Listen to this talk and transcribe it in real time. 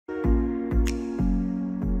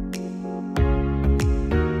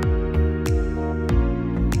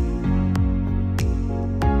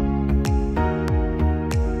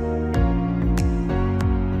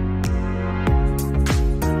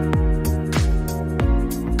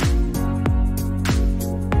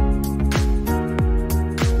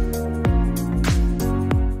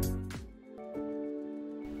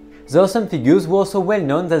There are some figures who are so well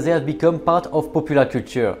known that they have become part of popular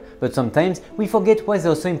culture, but sometimes we forget why they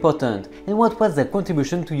are so important and what was their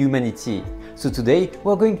contribution to humanity. So today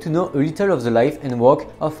we are going to know a little of the life and work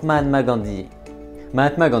of Mahatma Gandhi.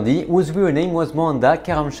 Mahatma Gandhi, whose real name was Mohandas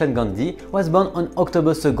Karamchand Gandhi, was born on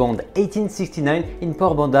October 2, 1869 in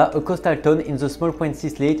Porbandar, a coastal town in the small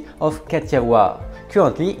peninsula of Kathiawar,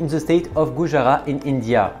 currently in the state of Gujarat in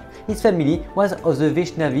India. His family was of the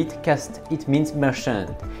Vaishnavite caste, it means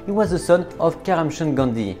merchant. He was the son of Karamchand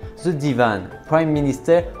Gandhi, the Divan, Prime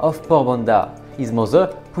Minister of Porbandar. His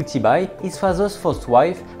mother, Putibai, his father's first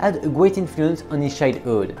wife, had a great influence on his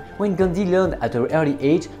childhood, when Gandhi learned at an early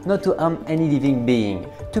age not to harm any living being,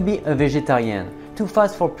 to be a vegetarian, to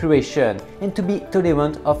fast for purgation, and to be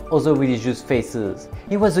tolerant of other religious faiths.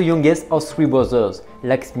 He was the youngest of three brothers,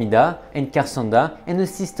 Laxmida and Karsanda, and a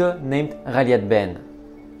sister named Raliat Ben.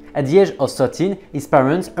 At the age of 13, his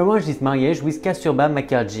parents arranged his marriage with Kasturba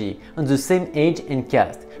Mukherjee, on the same age and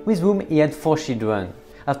caste, with whom he had 4 children.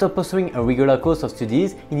 After pursuing a regular course of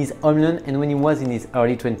studies in his homeland and when he was in his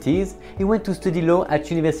early 20s, he went to study law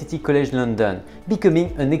at University College London,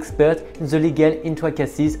 becoming an expert in the legal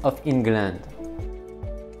intricacies of England.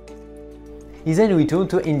 He then returned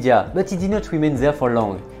to India, but he did not remain there for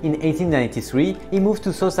long. In 1893, he moved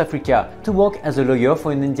to South Africa to work as a lawyer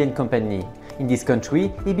for an Indian company. In this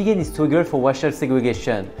country, he began his struggle for racial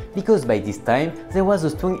segregation, because by this time there was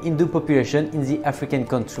a strong Hindu population in the African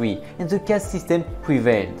country and the caste system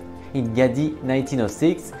prevailed. In Gandhi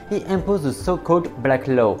 1906, he imposed the so-called Black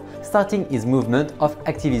Law, starting his movement of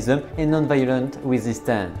activism and non-violent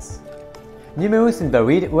resistance. Numerous and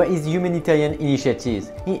varied were his humanitarian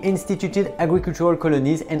initiatives. He instituted agricultural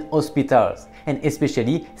colonies and hospitals, and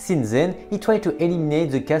especially since then he tried to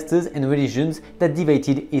eliminate the castes and religions that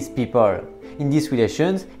divided his people. In these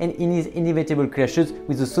relations and in his inevitable clashes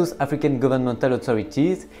with the South African governmental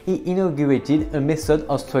authorities, he inaugurated a method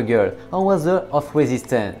of struggle, or rather of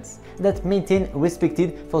resistance, that maintained respect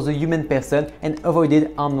for the human person and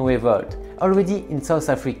avoided armed revolt, already in South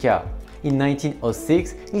Africa. In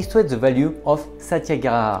 1906, he stressed the value of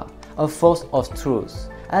satyagraha, a force of truth,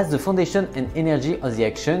 as the foundation and energy of the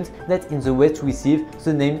actions that in the West receive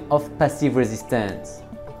the name of passive resistance.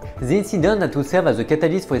 The incident that would serve as a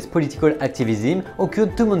catalyst for his political activism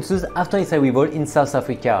occurred 2 months after his arrival in South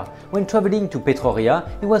Africa. When traveling to Pretoria,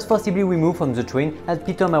 he was forcibly removed from the train at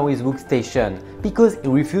Pietermaritzburg station because he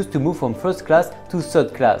refused to move from first class to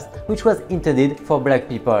third class, which was intended for black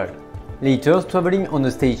people. Later, traveling on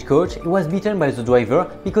a stagecoach, he was beaten by the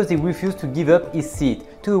driver because he refused to give up his seat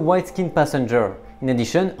to a white-skinned passenger. In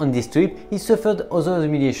addition, on this trip, he suffered other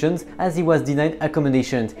humiliations as he was denied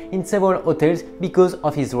accommodations in several hotels because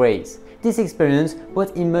of his race. This experience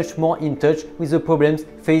brought him much more in touch with the problems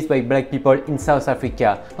faced by black people in South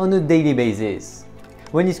Africa on a daily basis.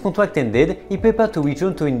 When his contract ended, he prepared to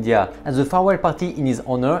return to India as a farewell party in his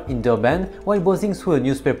honor in Durban. While browsing through a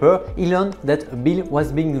newspaper, he learned that a bill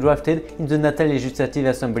was being drafted in the Natal Legislative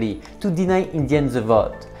Assembly to deny Indians the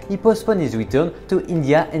vote. He postponed his return to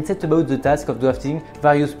India and set about the task of drafting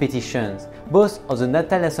various petitions, both of the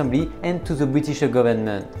Natal Assembly and to the British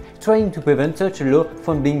government, trying to prevent such a law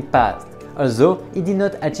from being passed. Although he did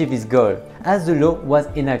not achieve his goal, as the law was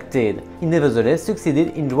enacted, he nevertheless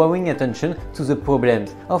succeeded in drawing attention to the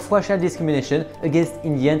problems of racial discrimination against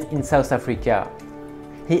Indians in South Africa.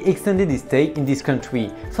 He extended his stay in this country,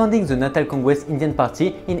 founding the Natal Congress Indian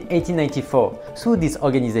Party in 1894. Through this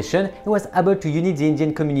organization, he was able to unite the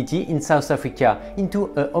Indian community in South Africa into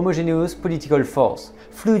a homogeneous political force,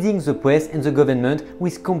 flooding the press and the government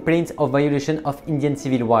with complaints of violation of Indian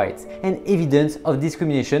civil rights and evidence of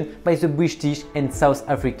discrimination by the British and South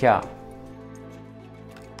Africa.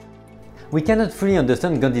 We cannot fully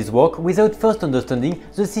understand Gandhi's work without first understanding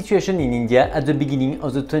the situation in India at the beginning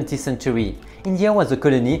of the 20th century. India was a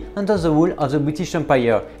colony under the rule of the British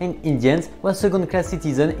Empire, and Indians were second-class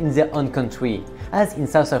citizens in their own country. As in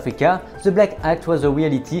South Africa, the Black Act was a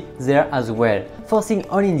reality there as well, forcing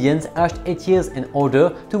all Indians aged 8 years and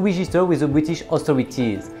older to register with the British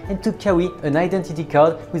authorities and to carry an identity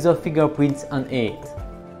card with their fingerprints on it.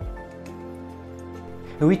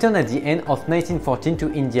 He returned at the end of 1914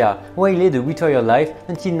 to India, where he led a retired life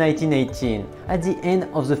until 1918, at the end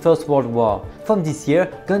of the First World War. From this year,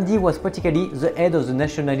 Gandhi was practically the head of the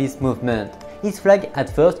nationalist movement. His flag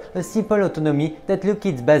at first a simple autonomy that took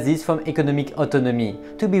its basis from economic autonomy,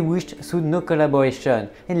 to be reached through no collaboration,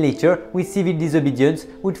 and later with civil disobedience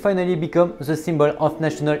would finally become the symbol of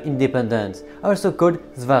national independence, also called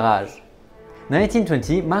Swaraj.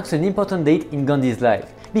 1920 marks an important date in Gandhi's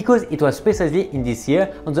life. because it was precisely in this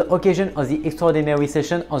year, on the occasion of the extraordinary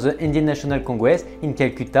session of the Indian National Congress in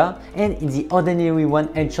Calcutta and in the ordinary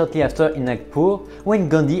one held shortly after in Nagpur, when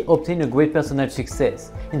Gandhi obtained a great personal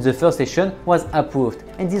success. In the first session was approved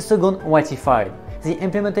and the second ratified. The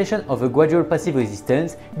implementation of a gradual passive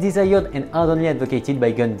resistance, desired and ardently advocated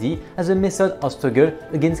by Gandhi as a method of struggle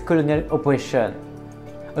against colonial oppression.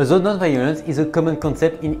 Although non-violence is a common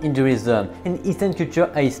concept in Hinduism and Eastern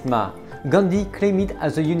culture Aisma, Gandhi claimed it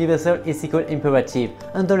as a universal ethical imperative,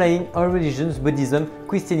 underlying all religions Buddhism,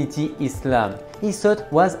 Christianity, Islam. His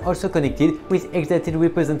thought was also connected with exalted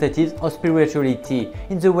representatives of spirituality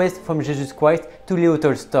in the West from Jesus Christ to Leo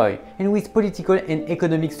Tolstoy, and with political and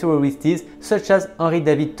economic theorists such as Henri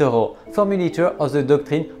David Thoreau, formulator of the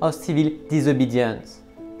doctrine of civil disobedience.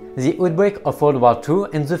 The outbreak of World War II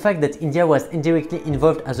and the fact that India was indirectly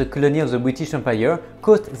involved as a colony of the British Empire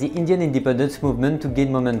caused the Indian independence movement to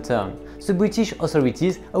gain momentum. The British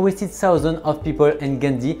authorities arrested thousands of people and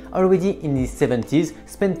Gandhi, already in his 70s,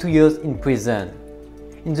 spent 2 years in prison.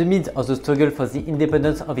 In the midst of the struggle for the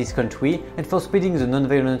independence of his country and for spreading the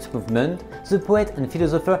non-violence movement, the poet and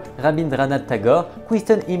philosopher Rabindranath Tagore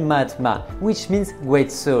christened him Mahatma, which means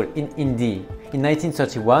great soul in Hindi. In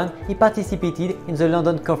 1931, he participated in the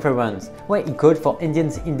London Conference, where he called for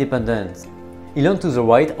Indians' independence. He leaned to the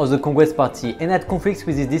right of the Congress Party and had conflicts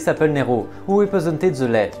with his disciple Nehru, who represented the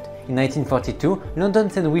left. In 1942, London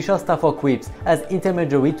sent Richard Stafford Cripps as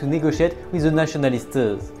intermediary to negotiate with the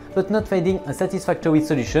Nationalists. But not finding a satisfactory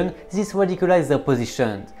solution, this radicalized their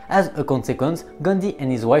positions. As a consequence, Gandhi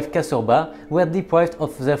and his wife Kasturba were deprived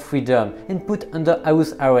of their freedom and put under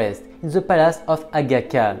house arrest in the palace of Aga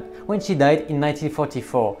Khan, when she died in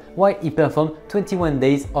 1944, while he performed 21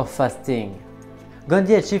 days of fasting.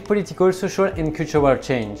 Gandhi achieved political, social and cultural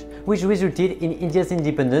change, which resulted in India's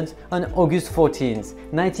independence on August 14,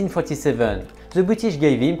 1947. The British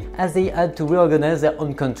gave him as they had to reorganize their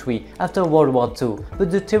own country after World War II, but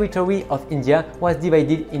the territory of India was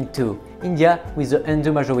divided in two, India with the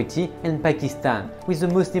Hindu majority and Pakistan with the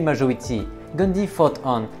Muslim majority. Gandhi fought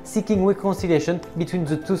on, seeking reconciliation between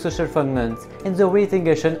the two social fragments and the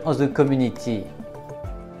reintegration of the community.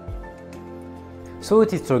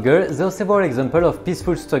 Throughout his struggle, there are several examples of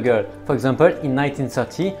peaceful struggle. For example, in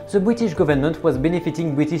 1930, the British government was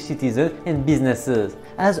benefiting British citizens and businesses.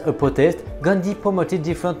 As a protest, Gandhi promoted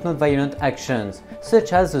different non-violent actions,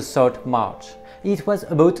 such as the Salt March. It was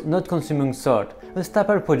about not consuming salt, a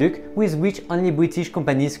staple product with which only British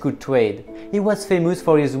companies could trade. He was famous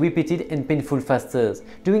for his repeated and painful fasts.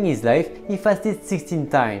 During his life, he fasted 16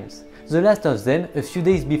 times. The last of them, a few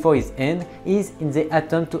days before his end, is in the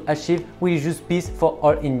attempt to achieve religious peace for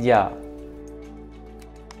all India.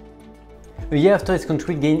 A year after his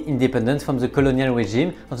country gained independence from the colonial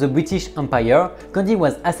regime of the British Empire, Gandhi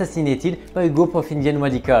was assassinated by a group of Indian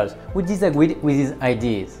radicals who disagreed with his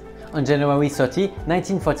ideas. On January 30,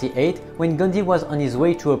 1948, when Gandhi was on his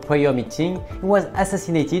way to a prayer meeting, he was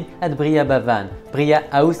assassinated at Briya Bhavan, Briya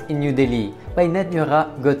House in New Delhi, by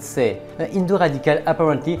Nathnura Godse, a Hindu radical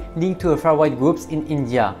apparently linked to far-right groups in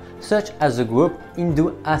India, such as the group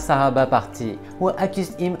Hindu Asaraba Party, who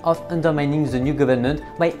accused him of undermining the new government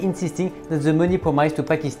by insisting that the money promised to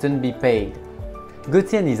Pakistan be paid.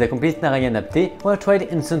 Godse and his accomplice Narayan Apte were tried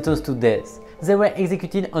and sentenced to death. They were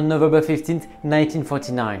executed on November 15,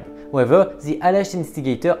 1949. However, the alleged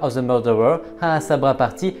instigator of the murderer, Sabra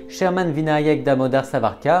Party chairman Vinayak Damodar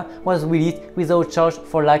Savarkar, was released without charge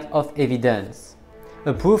for lack of evidence.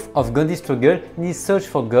 A proof of Gandhi's struggle in his search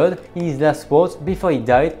for God in his last words before he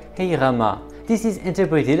died, Hey Rama. This is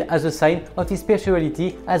interpreted as a sign of his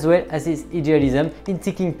spirituality as well as his idealism in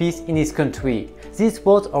seeking peace in his country. These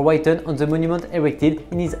words are written on the monument erected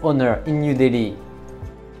in his honor in New Delhi.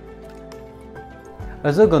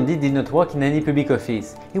 Although Gandhi did not work in any public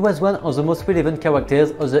office, he was one of the most relevant characters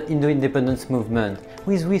of the Hindu independence movement,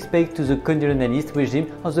 with respect to the colonialist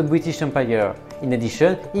regime of the British Empire. In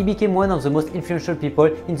addition, he became one of the most influential people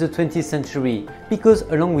in the 20th century, because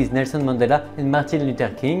along with Nelson Mandela and Martin Luther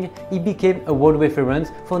King, he became a world reference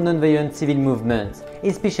for non-violent civil movements,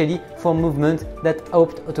 especially for movements that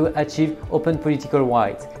hoped to achieve open political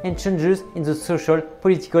rights and changes in the social,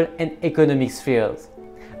 political and economic spheres.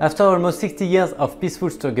 After almost 60 years of peaceful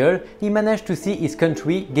struggle, he managed to see his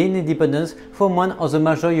country gain independence from one of the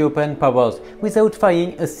major European powers without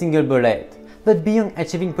firing a single bullet. But beyond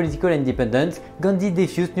achieving political independence, Gandhi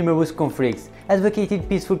diffused numerous conflicts, advocated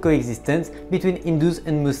peaceful coexistence between Hindus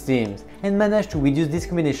and Muslims, and managed to reduce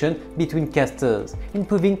discrimination between castes,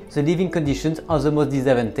 improving the living conditions of the most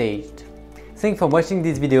disadvantaged. Thanks for watching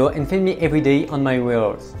this video and follow me every day on my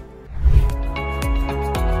reels.